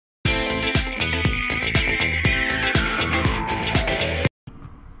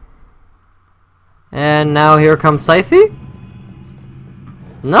And now here comes Scythe?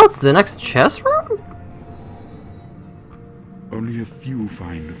 No, it's the next chess room? Only a few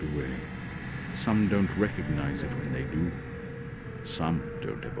find the way. Some don't recognize it when they do. Some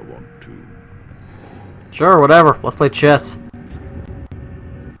don't ever want to. Sure, whatever. Let's play chess.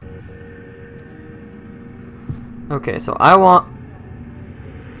 Okay, so I want...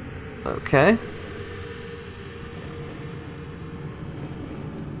 Okay.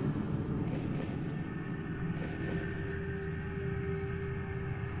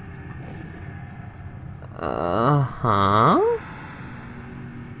 Uh-huh.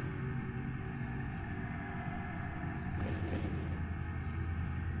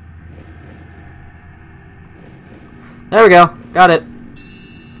 There we go. Got it.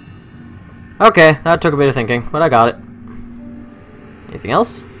 Okay, that took a bit of thinking, but I got it. Anything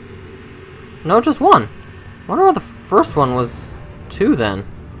else? No, just one. I wonder why the first one was 2 then.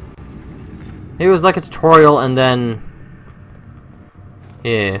 It was like a tutorial and then...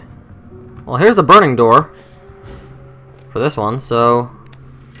 Yeah. Well, here's the burning door. For this one, so...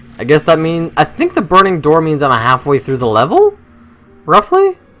 I guess that means... I think the burning door means I'm halfway through the level?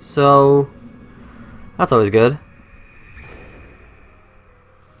 Roughly? So... That's always good.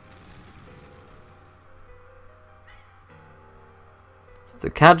 The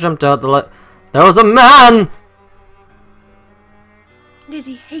cat jumped out the There was a man!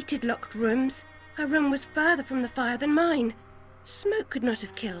 Lizzie hated locked rooms. Her room was further from the fire than mine. Smoke could not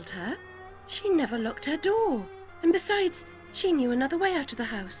have killed her. She never locked her door. And besides, she knew another way out of the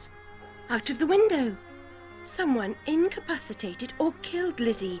house. Out of the window. Someone incapacitated or killed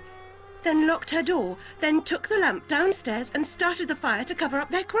Lizzie. Then locked her door. Then took the lamp downstairs and started the fire to cover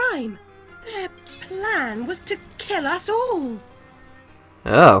up their crime. Their plan was to kill us all.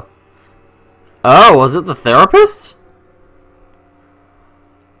 Oh. Oh, was it the therapist?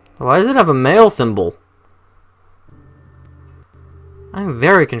 Why does it have a male symbol? I'm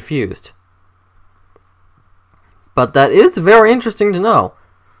very confused. But that is very interesting to know.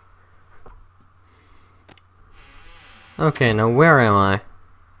 Okay, now where am I?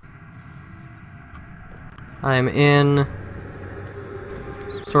 I'm in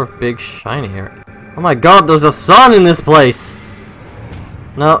some sort of big shiny area. Oh my god, there's a sun in this place!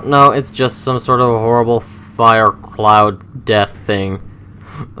 No, it's just some sort of horrible fire cloud death thing.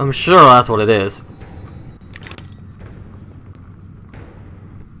 I'm sure that's what it is.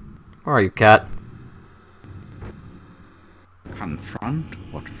 Where are you, cat? Confront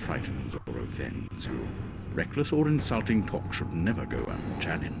what frightens or offends you. Reckless or insulting talk should never go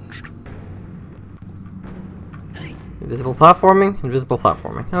unchallenged. Invisible platforming? Invisible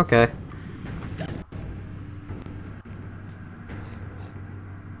platforming. Okay.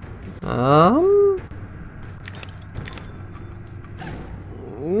 I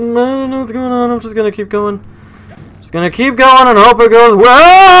don't know what's going on. I'm just gonna keep going. Just gonna keep going and hope it goes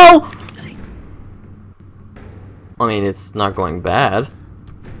well! I mean, it's not going bad.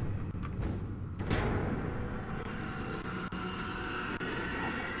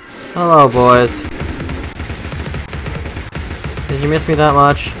 Hello, boys. Did you miss me that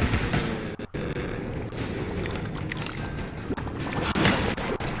much?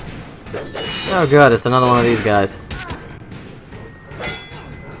 Oh good, it's another one of these guys.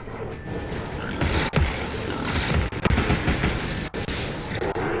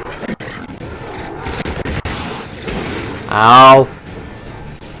 Ow.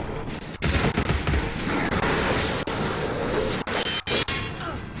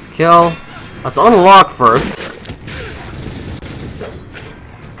 Let's kill. Let's unlock first.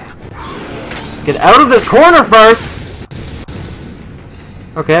 Let's get out of this corner first!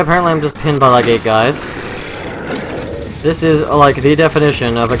 Okay, apparently I'm just pinned by like 8 guys. This is like the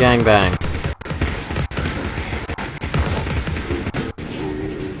definition of a gangbang.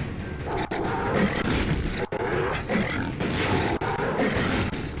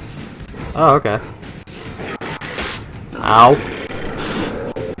 Oh, okay. Ow.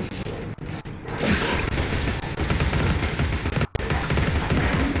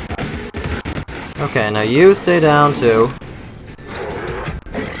 Okay, now you stay down too.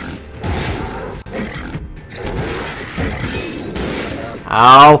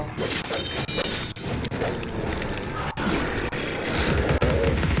 Ow!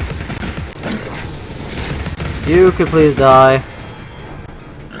 You could please die.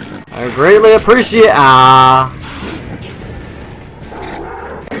 I greatly appreciate. Ah!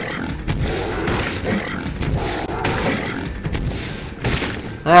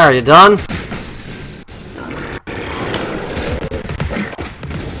 There, are you done?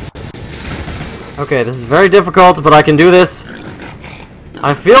 Okay, this is very difficult, but I can do this.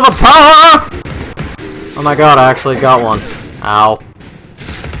 I feel the power! Oh my god, I actually got one. Ow.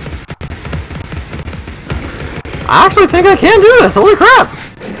 I actually think I can do this, holy crap!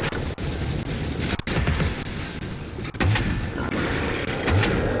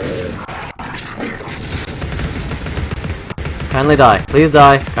 Kindly die. Please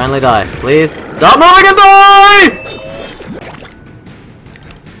die. Kindly die. Please stop moving and die!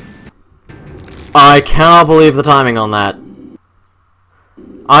 I cannot believe the timing on that.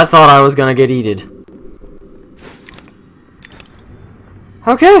 I thought I was gonna get eated.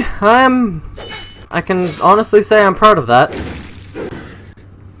 Okay, I can honestly say I'm proud of that.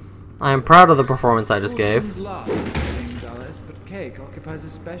 I am proud of the performance I just gave. But cake occupies a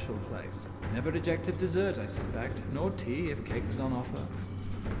special place. Never rejected dessert, I suspect. Nor tea if cake was on offer.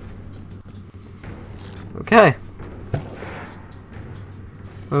 Okay.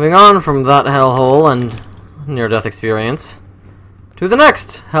 Moving on from that hellhole and near-death experience to the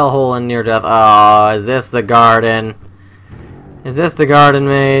next hellhole and near-death. Oh, is this the garden? Is this the garden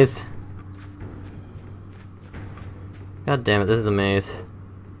maze? God damn it, this is the maze.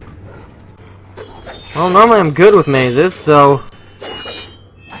 Well, normally I'm good with mazes, so...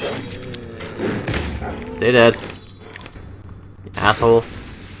 Stay dead. You asshole.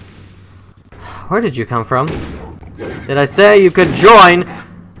 Where did you come from? Did I say you could join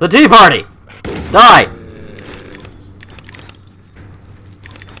the tea party? Die!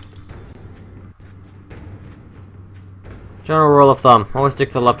 General rule of thumb, always stick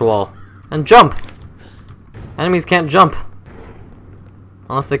to the left wall. And jump! Enemies can't jump.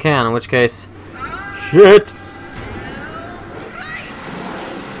 Unless they can, in which case... Shit!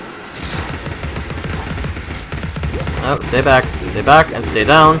 Oh, stay back, and stay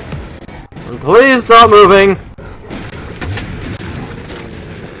down. And please stop moving!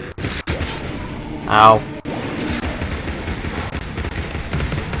 Ow.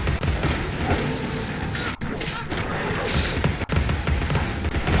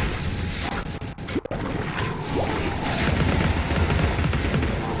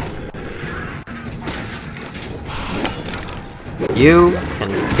 You can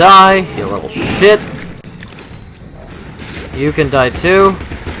die, you little shit. You can die too.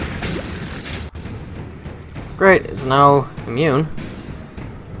 Great, it's now immune.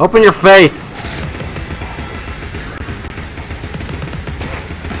 Open your face!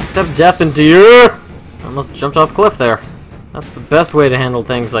 Accept death into you! I almost jumped off a cliff there. That's the best way to handle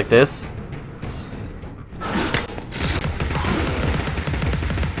things like this.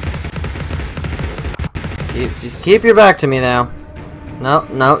 Just keep your back to me now. No,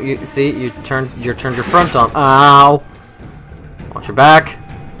 no, you see, you turned your front on. Ow! Watch your back.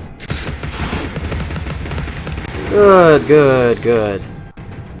 Good, good, good.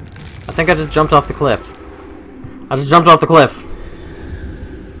 I think I just jumped off the cliff. I just jumped off the cliff.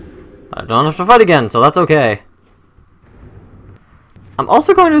 I don't have to fight again, so that's okay. I'm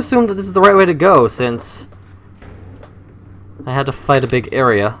also going to assume that this is the right way to go, since I had to fight a big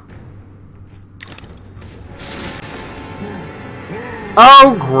area.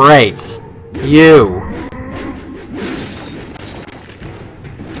 Oh, great! You!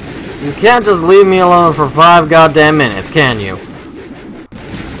 You can't just leave me alone for 5 goddamn minutes, can you?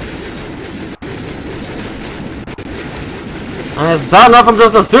 I mean, it's bad enough I'm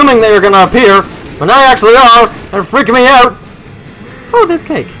just assuming that you're gonna appear, but now you actually are, and freaking me out! Oh, there's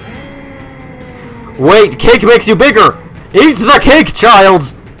cake. Wait, cake makes you bigger! Eat the cake,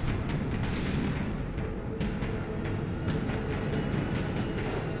 child!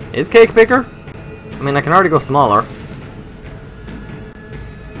 Is cake bigger? I mean, I can already go smaller.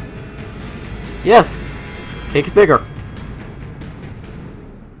 Yes! Cake is bigger.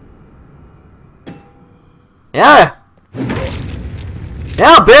 Yeah!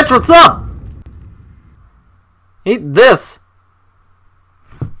 Yeah, bitch, what's up? Eat this!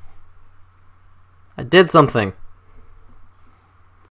 I did something.